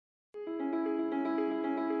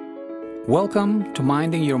Welcome to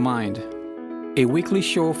Minding Your Mind, a weekly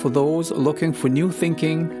show for those looking for new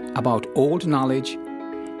thinking about old knowledge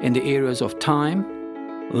in the areas of time,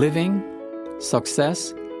 living,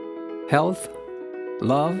 success, health,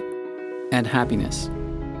 love, and happiness.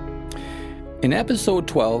 In episode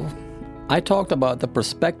 12, I talked about the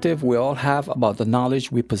perspective we all have about the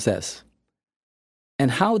knowledge we possess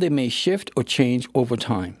and how they may shift or change over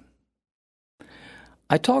time.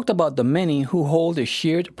 I talked about the many who hold a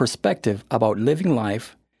shared perspective about living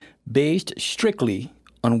life based strictly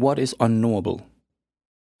on what is unknowable.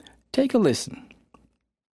 Take a listen.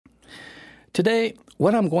 Today,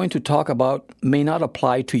 what I'm going to talk about may not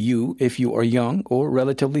apply to you if you are young or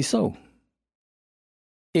relatively so.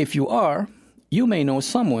 If you are, you may know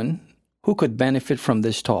someone who could benefit from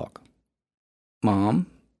this talk. Mom,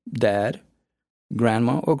 dad,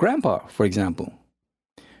 grandma, or grandpa, for example.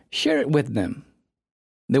 Share it with them.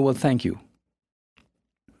 They will thank you.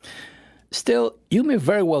 Still, you may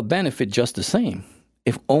very well benefit just the same,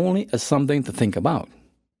 if only as something to think about.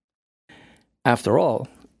 After all,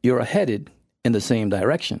 you're headed in the same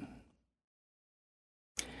direction.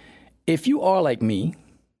 If you are like me,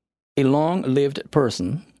 a long-lived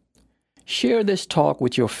person, share this talk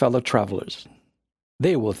with your fellow travelers.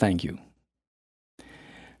 They will thank you.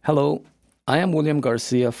 Hello, I am William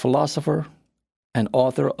Garcia, philosopher and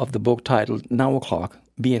author of the book titled Now O'Clock,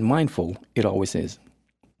 Being Mindful, It Always Is.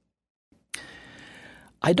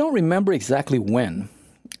 I don't remember exactly when,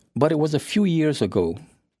 but it was a few years ago.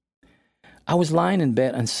 I was lying in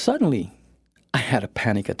bed and suddenly I had a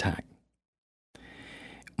panic attack.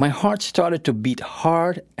 My heart started to beat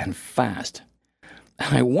hard and fast.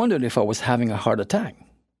 I wondered if I was having a heart attack.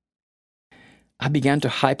 I began to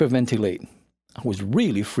hyperventilate. I was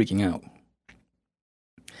really freaking out.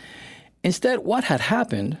 Instead, what had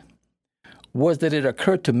happened was that it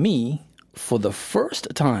occurred to me for the first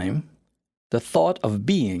time the thought of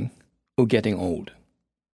being or getting old.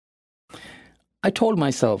 I told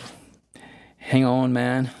myself, hang on,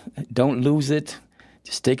 man, don't lose it.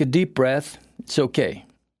 Just take a deep breath. It's okay.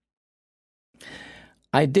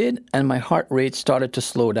 I did, and my heart rate started to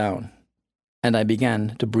slow down, and I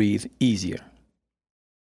began to breathe easier.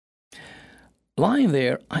 Lying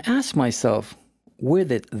there, I asked myself, where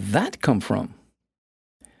did that come from?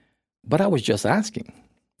 But I was just asking.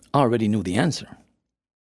 I already knew the answer.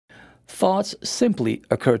 Thoughts simply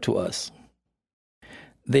occur to us.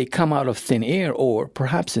 They come out of thin air or,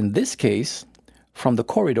 perhaps in this case, from the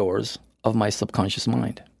corridors of my subconscious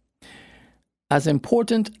mind. As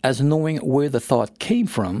important as knowing where the thought came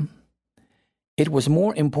from, it was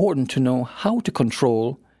more important to know how to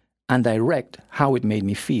control and direct how it made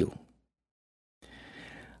me feel.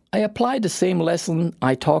 I applied the same lesson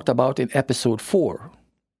I talked about in episode 4,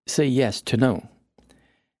 Say Yes to No,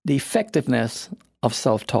 the effectiveness of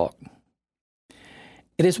self-talk.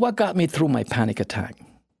 It is what got me through my panic attack.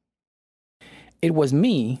 It was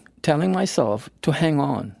me telling myself to hang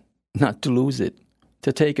on, not to lose it,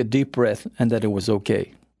 to take a deep breath, and that it was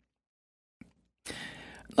okay.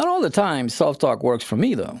 Not all the time self-talk works for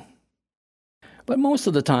me, though. But most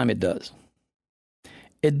of the time it does.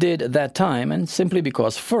 It did that time, and simply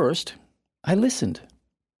because first, I listened,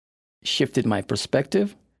 shifted my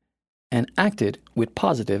perspective, and acted with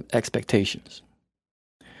positive expectations.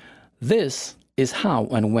 This is how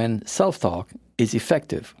and when self-talk is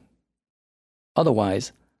effective.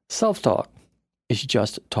 Otherwise, self-talk is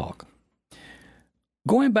just talk.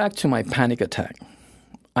 Going back to my panic attack,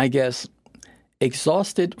 I guess,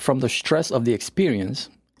 exhausted from the stress of the experience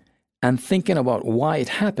and thinking about why it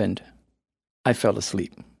happened, I fell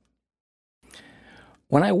asleep.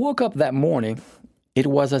 When I woke up that morning, it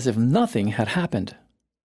was as if nothing had happened.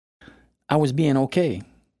 I was being okay.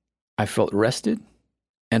 I felt rested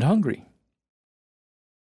and hungry.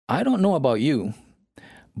 I don't know about you,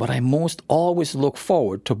 but I most always look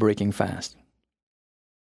forward to breaking fast.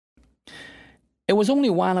 It was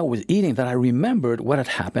only while I was eating that I remembered what had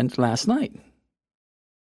happened last night.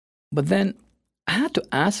 But then I had to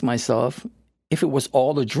ask myself if it was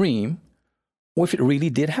all a dream or if it really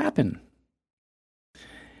did happen.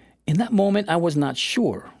 In that moment, I was not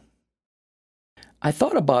sure. I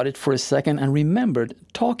thought about it for a second and remembered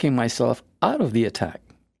talking myself out of the attack.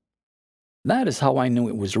 That is how I knew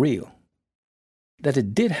it was real, that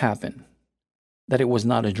it did happen, that it was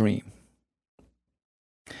not a dream.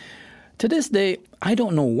 To this day, I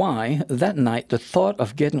don't know why that night the thought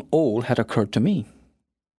of getting old had occurred to me.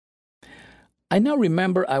 I now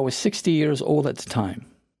remember I was 60 years old at the time.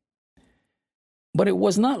 But it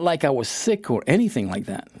was not like I was sick or anything like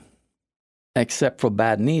that, except for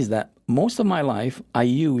bad knees that most of my life I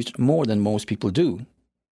used more than most people do.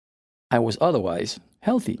 I was otherwise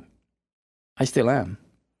healthy. I still am.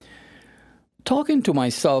 Talking to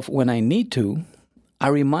myself when I need to, I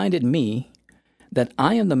reminded me that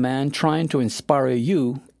I am the man trying to inspire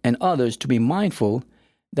you and others to be mindful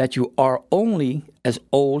that you are only as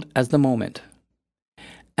old as the moment,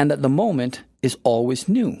 and that the moment is always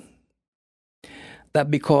new. That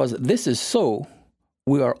because this is so,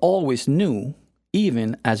 we are always new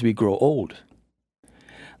even as we grow old.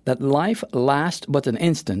 That life lasts but an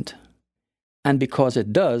instant, and because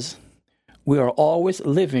it does, we are always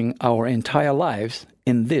living our entire lives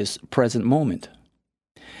in this present moment.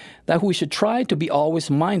 That we should try to be always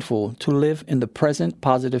mindful to live in the present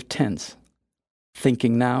positive tense,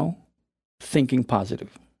 thinking now, thinking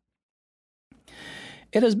positive.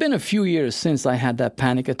 It has been a few years since I had that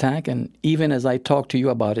panic attack, and even as I talk to you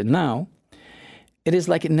about it now, it is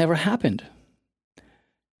like it never happened.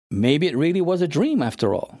 Maybe it really was a dream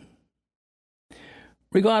after all.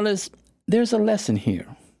 Regardless, there's a lesson here.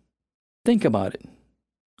 Think about it.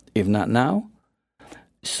 If not now,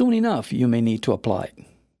 soon enough you may need to apply it.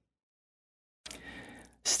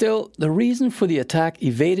 Still, the reason for the attack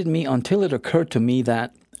evaded me until it occurred to me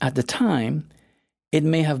that, at the time, it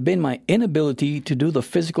may have been my inability to do the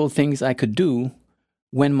physical things I could do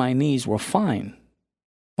when my knees were fine,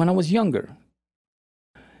 when I was younger.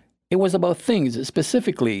 It was about things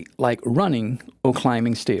specifically like running or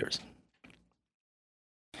climbing stairs.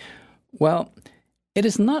 Well, it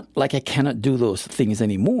is not like I cannot do those things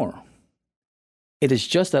anymore. It is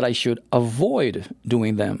just that I should avoid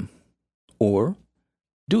doing them, or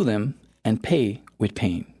do them and pay with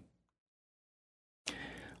pain.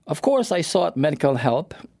 Of course, I sought medical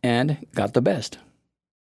help and got the best.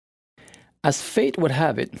 As fate would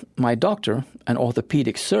have it, my doctor, an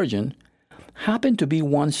orthopedic surgeon, happened to be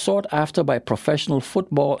one sought after by professional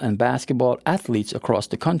football and basketball athletes across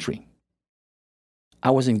the country.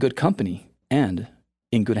 I was in good company and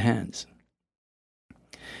in good hands.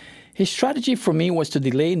 His strategy for me was to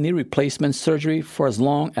delay knee replacement surgery for as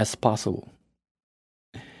long as possible.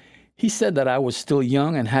 He said that I was still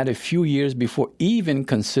young and had a few years before even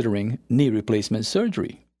considering knee replacement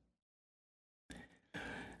surgery.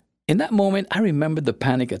 In that moment, I remembered the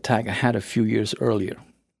panic attack I had a few years earlier.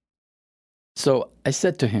 So I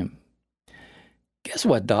said to him, "Guess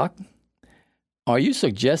what, Doc? Are you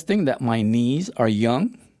suggesting that my knees are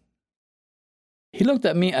young?" He looked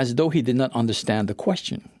at me as though he did not understand the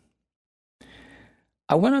question.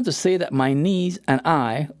 I went on to say that my knees and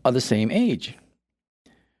I are the same age.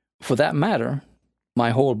 For that matter,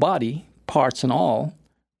 my whole body, parts and all,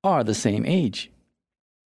 are the same age.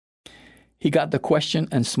 He got the question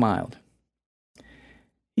and smiled.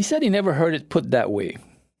 He said he never heard it put that way,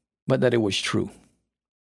 but that it was true.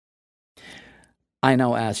 I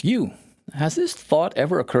now ask you, has this thought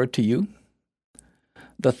ever occurred to you?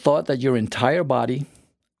 The thought that your entire body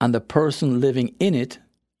and the person living in it,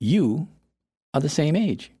 you, are the same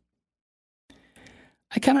age.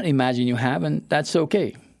 I cannot imagine you have, and that's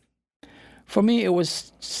okay. For me, it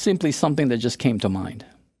was simply something that just came to mind.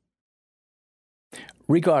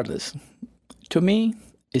 Regardless, to me,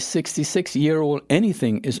 a 66-year-old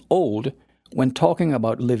anything is old when talking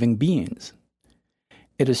about living beings.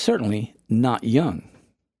 It is certainly not young.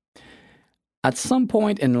 At some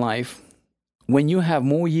point in life, when you have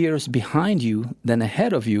more years behind you than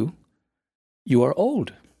ahead of you, you are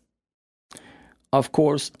old. Of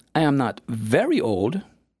course, I am not very old,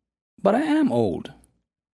 but I am old,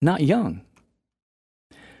 not young.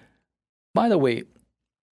 By the way,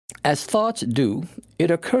 as thoughts do,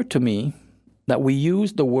 it occurred to me that we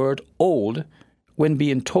use the word old when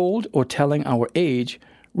being told or telling our age,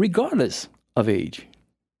 regardless of age.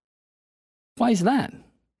 Why is that?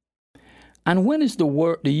 And when is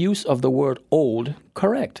the use of the word old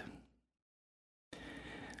correct?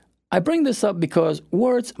 I bring this up because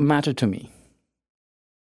words matter to me.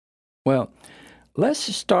 Well, let's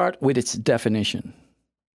start with its definition.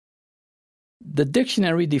 The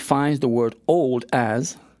dictionary defines the word old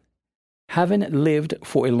as having lived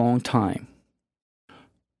for a long time,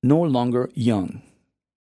 no longer young.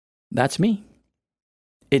 That's me.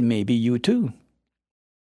 It may be you too.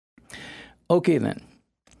 Okay then.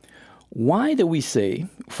 Why do we say,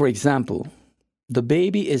 for example, the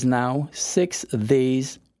baby is now 6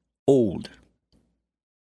 days old?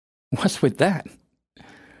 What's with that?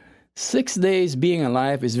 6 days being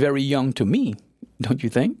alive is very young to me, don't you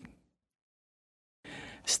think?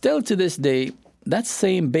 Still to this day, that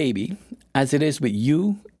same baby, as it is with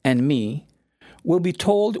you and me, will be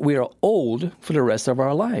told we are old for the rest of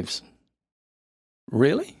our lives.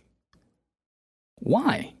 Really?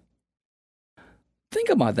 Why? Think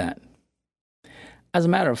about that. As a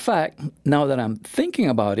matter of fact, now that I'm thinking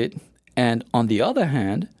about it, and on the other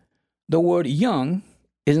hand, The word young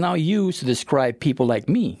is now used to describe people like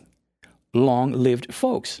me, long-lived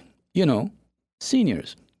folks,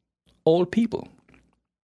 seniors, old people.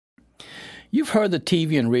 You've heard the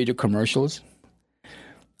TV and radio commercials.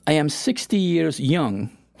 I am 60 years young,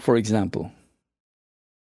 for example.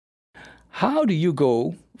 How do you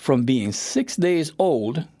go from being 6 days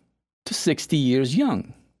old to 60 years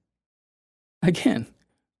young? Again,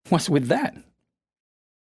 what's with that?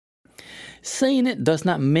 Saying it does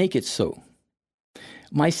not make it so.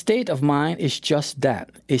 My state of mind is just that,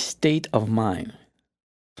 a state of mind.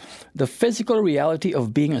 The physical reality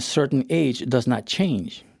of being a certain age does not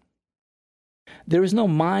change. There is no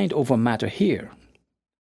mind over matter here.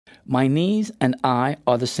 My knees and I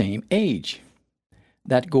are the same age.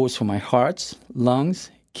 That goes for my hearts, lungs,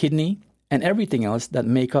 kidney, and everything else that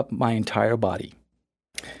make up my entire body.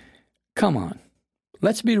 Come on,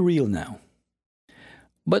 let's be real now.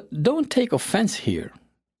 But don't take offense here.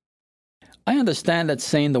 I understand that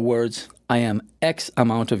saying the words, I am X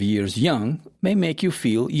amount of years young, may make you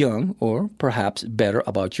feel young or perhaps better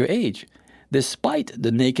about your age, despite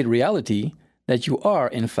the naked reality that you are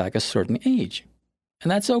in fact a certain age.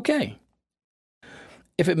 And that's okay.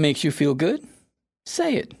 If it makes you feel good,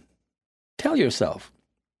 say it. Tell yourself.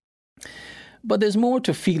 But there's more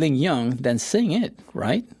to feeling young than saying it,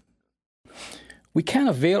 right? We can't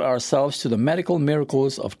avail ourselves to the medical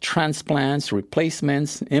miracles of transplants,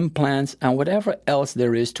 replacements, implants, and whatever else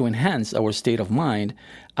there is to enhance our state of mind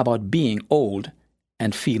about being old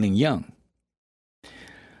and feeling young.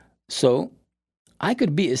 So, I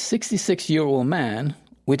could be a 66-year-old man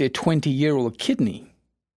with a 20-year-old kidney.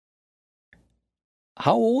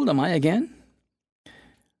 How old am I again?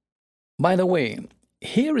 By the way,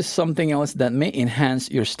 here is something else that may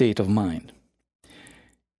enhance your state of mind.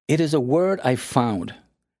 It is a word I found,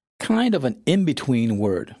 kind of an in-between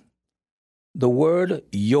word. The word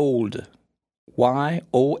yold,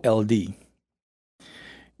 Y-O-L-D.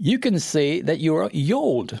 You can say that you are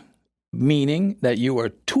yold, meaning that you are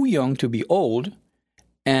too young to be old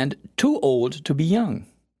and too old to be young.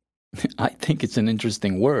 I think it's an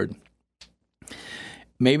interesting word.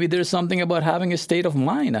 Maybe there's something about having a state of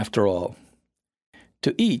mind after all.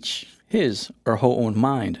 To each his or her own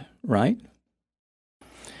mind, right?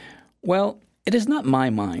 Well, it is not my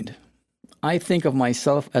mind. I think of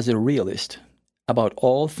myself as a realist about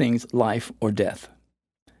all things life or death.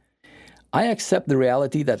 I accept the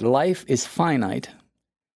reality that life is finite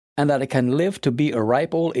and that I can live to be a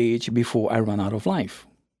ripe old age before I run out of life.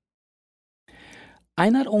 I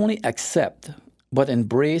not only accept, but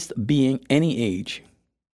embrace being any age,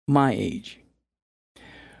 my age.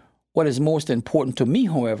 What is most important to me,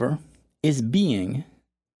 however, is being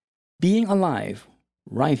alive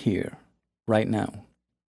right here, right now.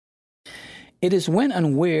 It is when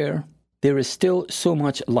and where there is still so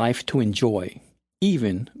much life to enjoy,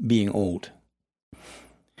 even being old.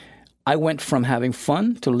 I went from having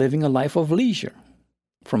fun to living a life of leisure,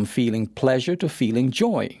 from feeling pleasure to feeling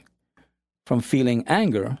joy, from feeling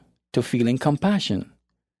anger to feeling compassion,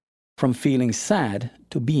 from feeling sad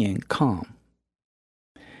to being calm.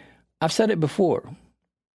 I've said it before.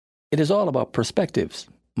 It is all about perspectives,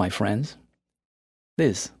 my friends.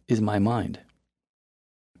 This is my mind.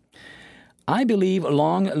 I believe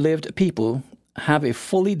long-lived people have a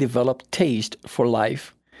fully developed taste for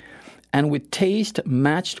life, and with taste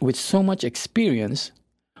matched with so much experience,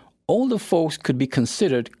 older folks could be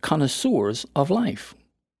considered connoisseurs of life.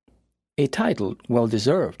 A title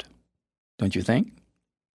well-deserved, don't you think?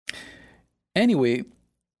 Anyway,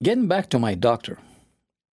 getting back to my doctor.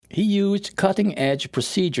 He used cutting-edge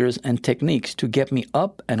procedures and techniques to get me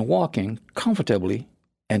up and walking comfortably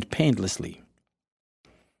and painlessly.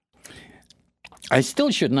 I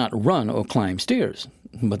still should not run or climb stairs,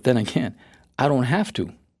 but then again, I don't have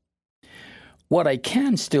to. What I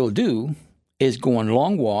can still do is go on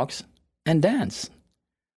long walks and dance,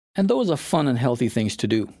 and those are fun and healthy things to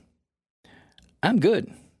do. I'm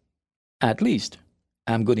good. At least,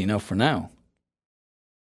 I'm good enough for now.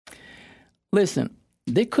 Listen,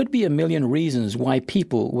 there could be a million reasons why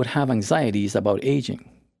people would have anxieties about aging,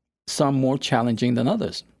 some more challenging than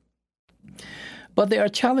others. But there are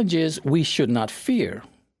challenges we should not fear.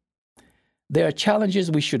 There are challenges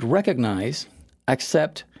we should recognize,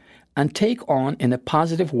 accept, and take on in a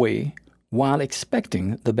positive way while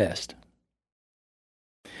expecting the best.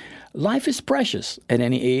 Life is precious at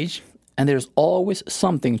any age, and there's always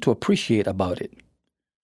something to appreciate about it.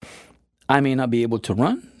 I may not be able to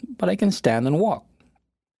run, but I can stand and walk.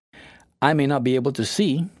 I may not be able to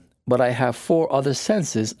see, but I have 4 other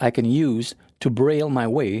senses I can use to braille my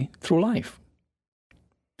way through life.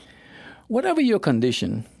 Whatever your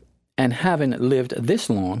condition, and having lived this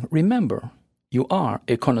long, remember, you are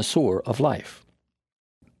a connoisseur of life.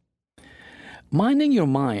 Minding your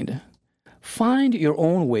mind, find your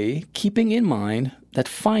own way, keeping in mind that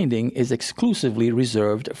finding is exclusively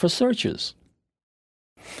reserved for searchers.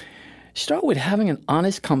 Start with having an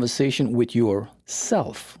honest conversation with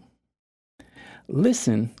yourself.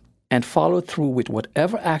 Listen and follow through with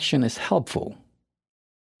whatever action is helpful.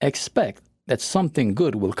 Expect that something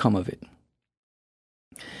good will come of it.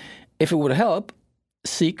 If it would help,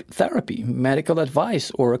 seek therapy, medical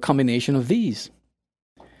advice, or a combination of these.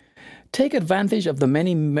 Take advantage of the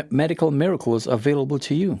many medical miracles available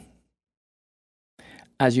to you.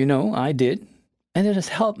 As you know, I did, and it has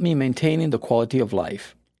helped me maintaining the quality of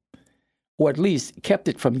life, or at least kept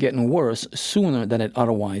it from getting worse sooner than it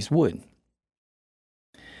otherwise would.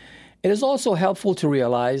 It is also helpful to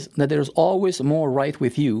realize that there is always more right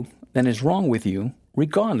with you than is wrong with you,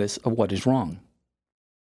 regardless of what is wrong.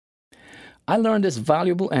 I learned this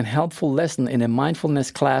valuable and helpful lesson in a mindfulness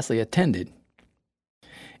class I attended.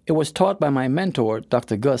 It was taught by my mentor,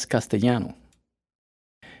 Dr. Gus Castellano.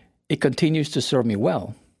 It continues to serve me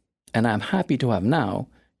well, and I'm happy to have now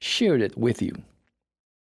shared it with you.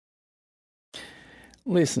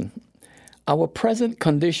 Listen, our present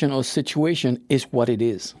condition or situation is what it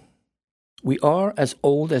is. We are as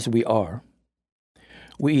old as we are.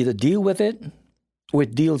 We either deal with it or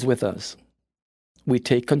it deals with us. We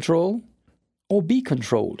take control or be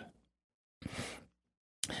controlled.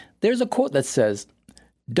 There's a quote that says,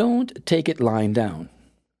 "Don't take it lying down."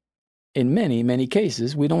 In many, many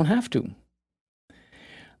cases, we don't have to.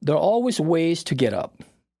 There are always ways to get up.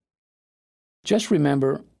 Just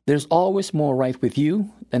remember, there's always more right with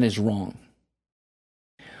you than is wrong.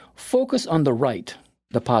 Focus on the right,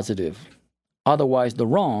 the positive. Otherwise, the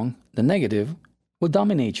wrong, the negative, will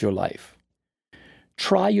dominate your life.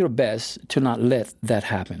 Try your best to not let that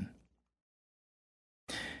happen.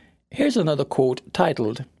 Here's another quote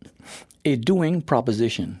titled, "A Doing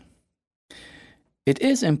Proposition." It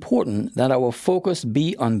is important that our focus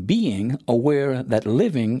be on being aware that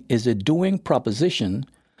living is a doing proposition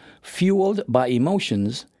fueled by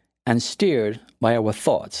emotions and steered by our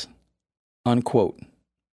thoughts. Unquote.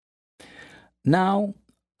 Now,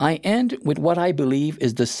 I end with what I believe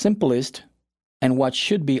is the simplest and what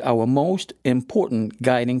should be our most important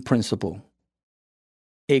guiding principle.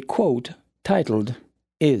 A quote titled,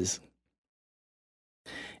 "Is."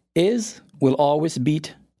 Is will always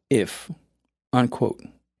beat if. Unquote.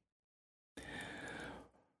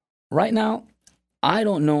 Right now, I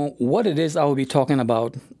don't know what it is I will be talking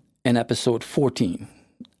about in episode 14.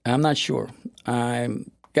 I'm not sure. I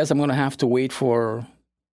guess I'm going to have to wait for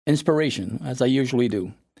inspiration, as I usually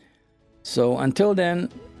do. So until then,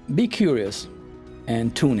 be curious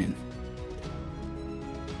and tune in.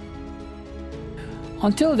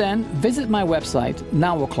 Until then, visit my website,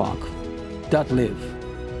 nowoclock.live.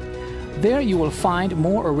 There you will find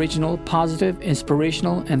more original, positive,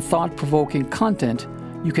 inspirational, and thought-provoking content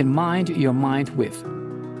you can mind your mind with.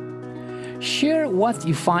 Share what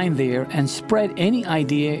you find there and spread any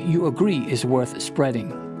idea you agree is worth spreading.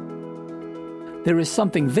 There is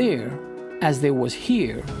something there, as there was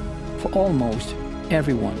here, for almost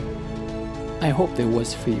everyone. I hope there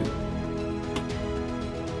was for you.